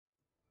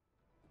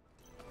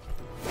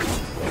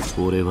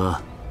俺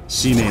は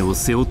使命を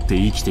背負って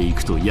生きてい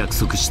くと約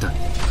束した。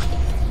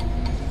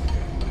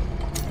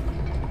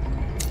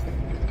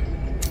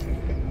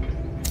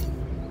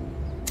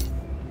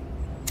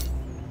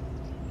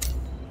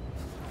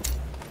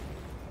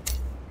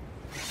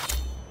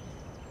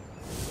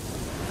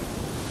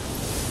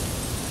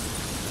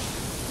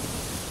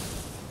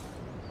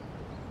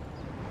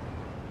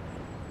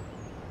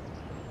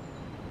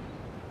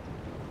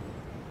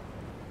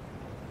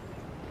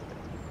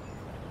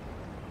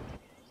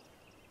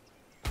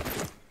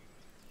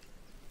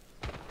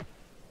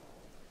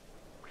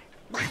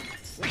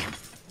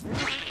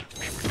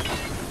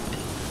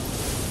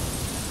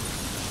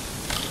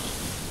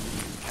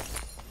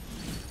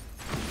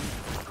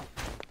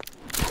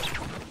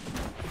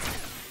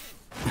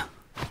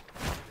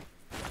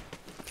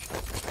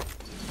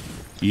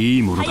い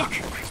いものだ。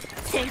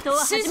戦闘は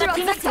始まっ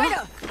ていますよ。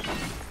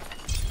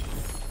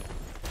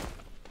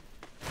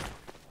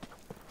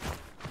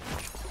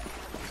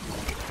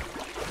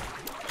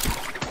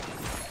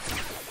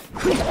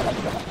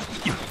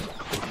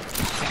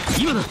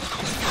今だ。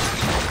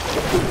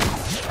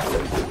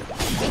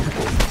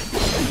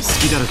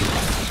隙だらけだ。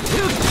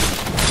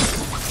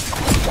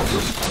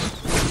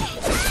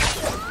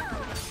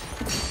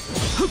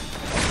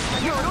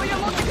鎧を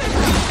持ってくる。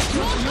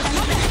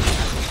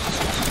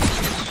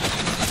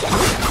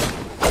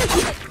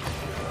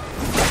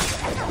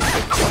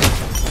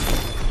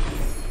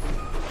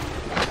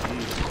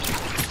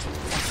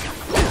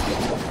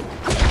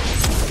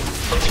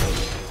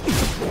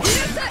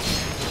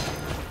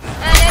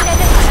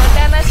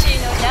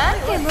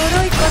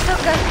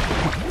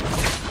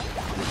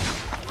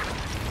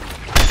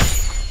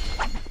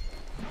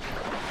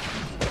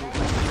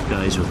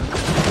大丈夫、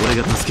俺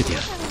が助けてや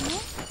る。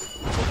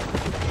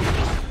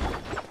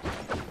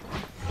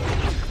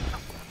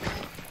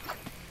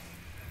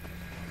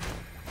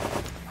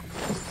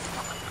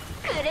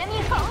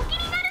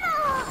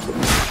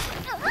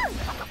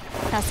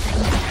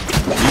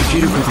生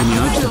きることに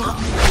飽きたか。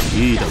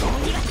いいだろう。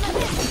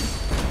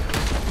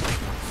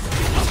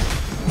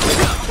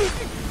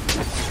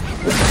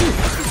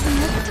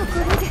とこ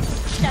ろで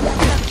北風が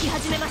吹き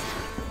始めました。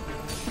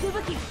吹雪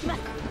が来ます。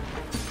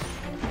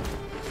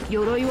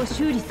鎧を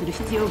修理する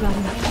必要があり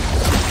ます。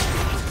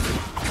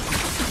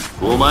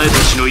お前た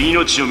ちの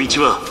命の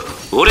道は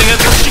俺が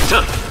断ち切った。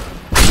やれる。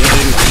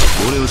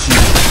俺を信じ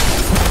る。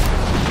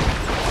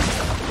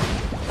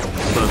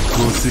抜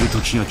刀する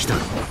時が来た。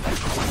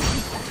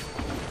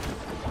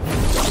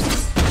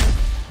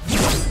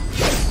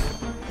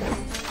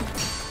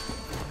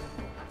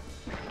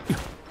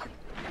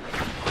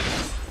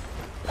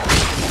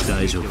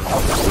大丈夫、俺が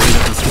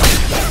助けて。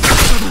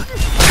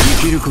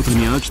生きること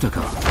に飽きた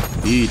か。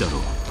いいだろ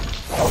う。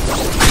あ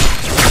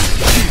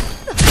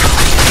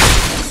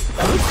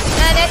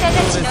なた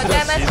たちの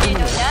魂の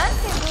なんて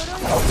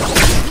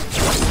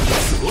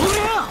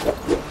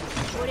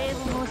お礼を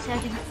申し上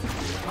げま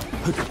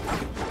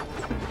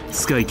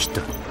す。使い切っ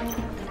た。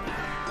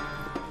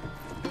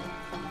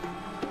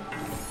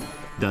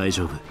大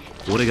丈夫、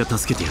俺が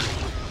助けてやる。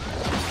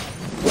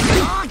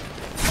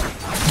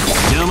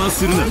邪魔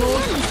するな。辛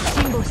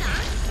抱して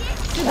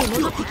すぐ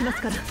戻ってきま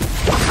すから。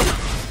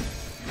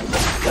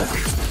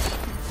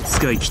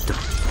使い切った。あ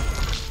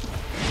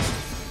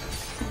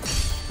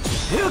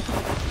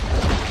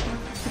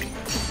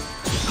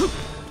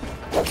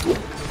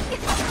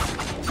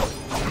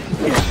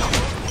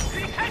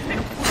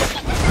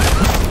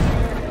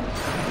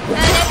な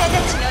たた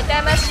ちの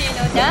魂の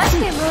なんて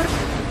も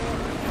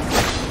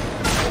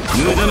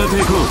無駄な抵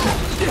抗。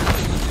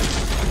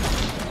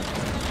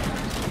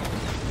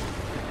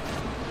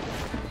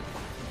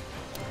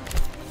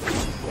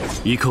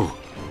行こ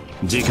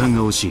う。時間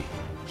が惜しい。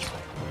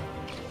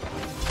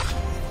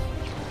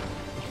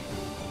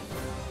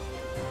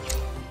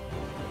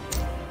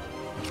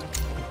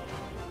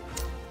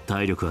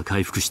体力は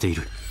回復してい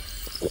る。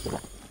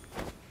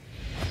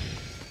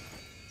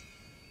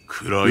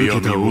受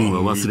けた恩は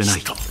忘れな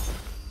い。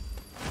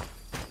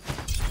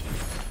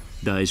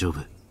大丈夫、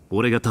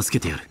俺が助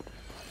けてやる。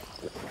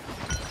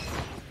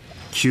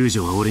救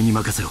助は俺に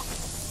任せろ。特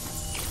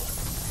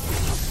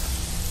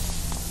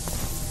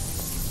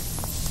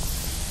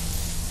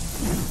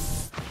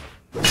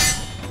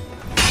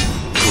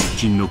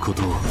勤のこ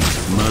とを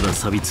まだ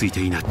錆びつい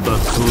ていない。抜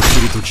刀す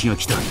る時が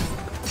来た。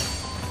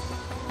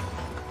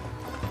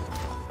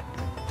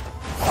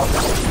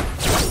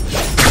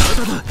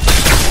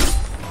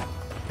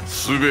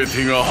全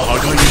てが破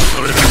壊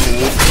される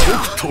のを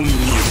とくと見よ。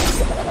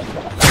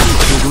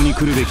ここに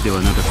来るべきでは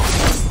なかった。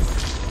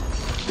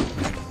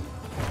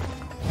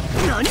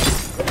何？も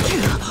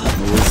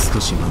う少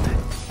し待て。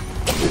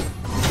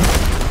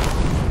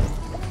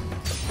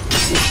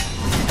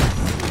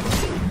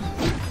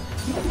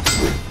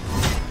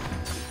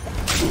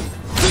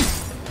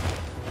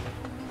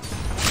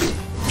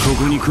こ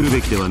こに来る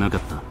べきではなか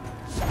った。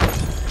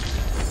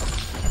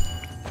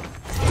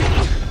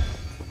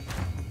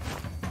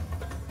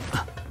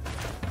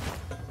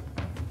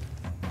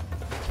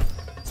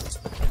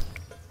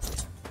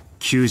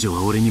救助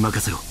は俺に任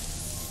せろ。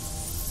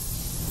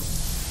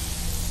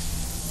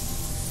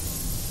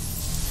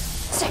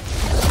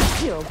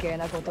計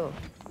なことを。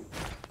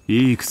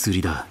いい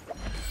薬だ。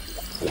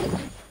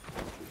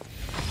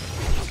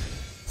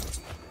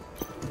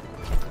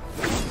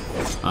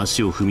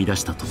足を踏み出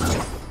した途端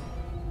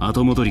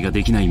後戻りが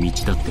できない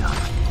道だってある。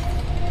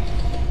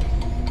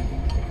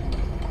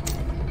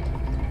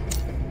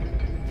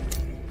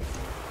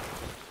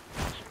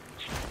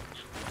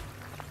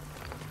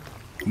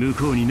向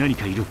こうに何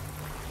かいる。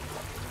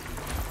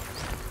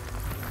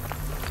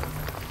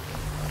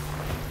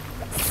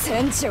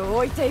戦地を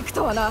置いていく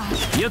とはな。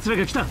奴ら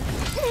が来た。狙わ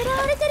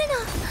れてるの。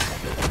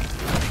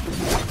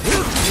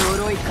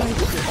鎧回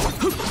復。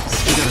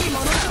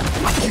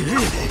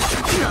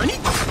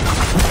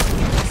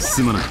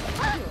すまない。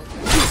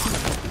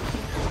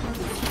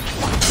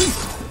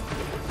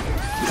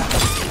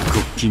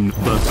国金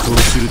抜刀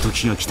する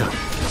時が来た。人を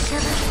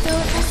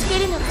助け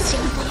るのが仕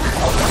事よ。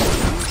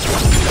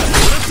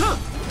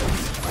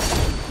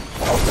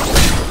こ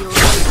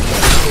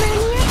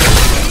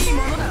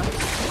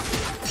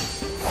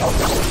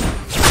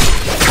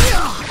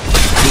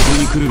こ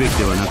に来るべき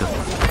ではなかっ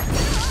た。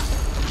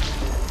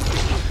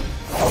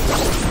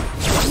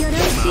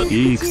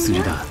いい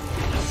薬だ。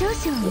少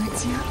々お待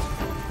ち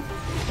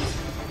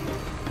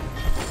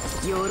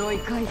を。鎧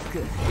回復。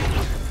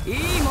い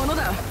いもの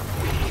だ。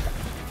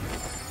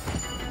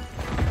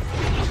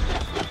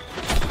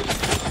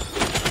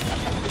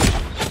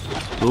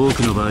多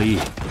くの場合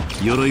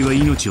鎧は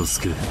命を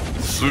救う。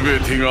全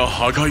てが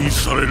破壊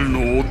される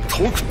のを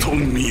とくと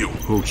見よ。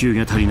補給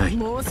が足りない。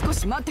もう少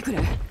し待ってく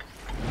れ。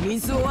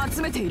水を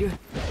集めている。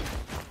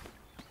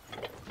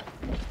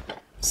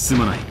す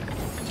まない。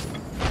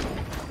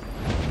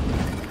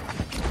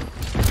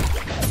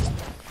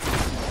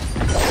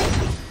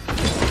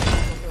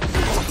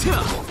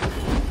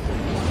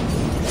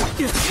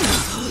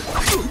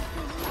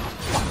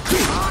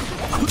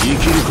生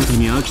きること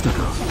に飽きたか。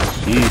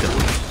いいだろう。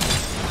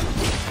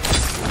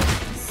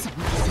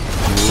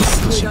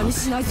もう少し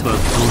待つ。抜刀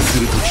す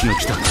る時が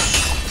来た。だが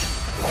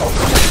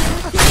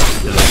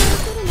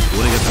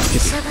俺が助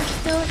けてやる。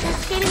人を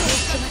助けるのが仕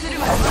事よ。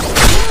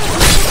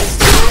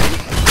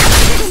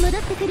戻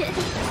ってくる。こ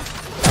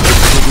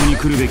こに来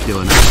るべきで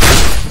はない。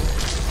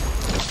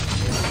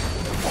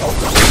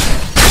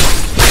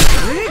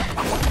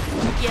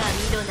闇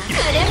の中く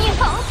るみ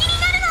本気に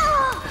なるの。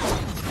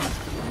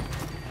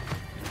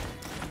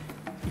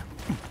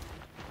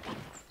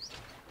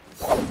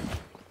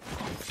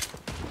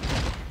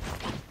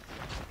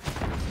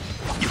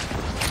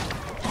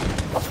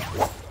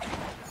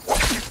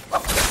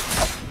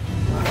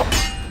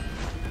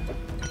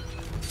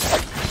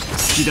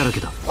隙だらけ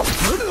だ。こ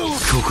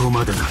こ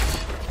までだ。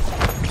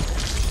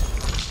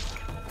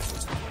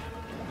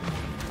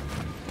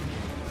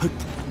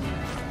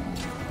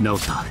治っ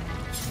た。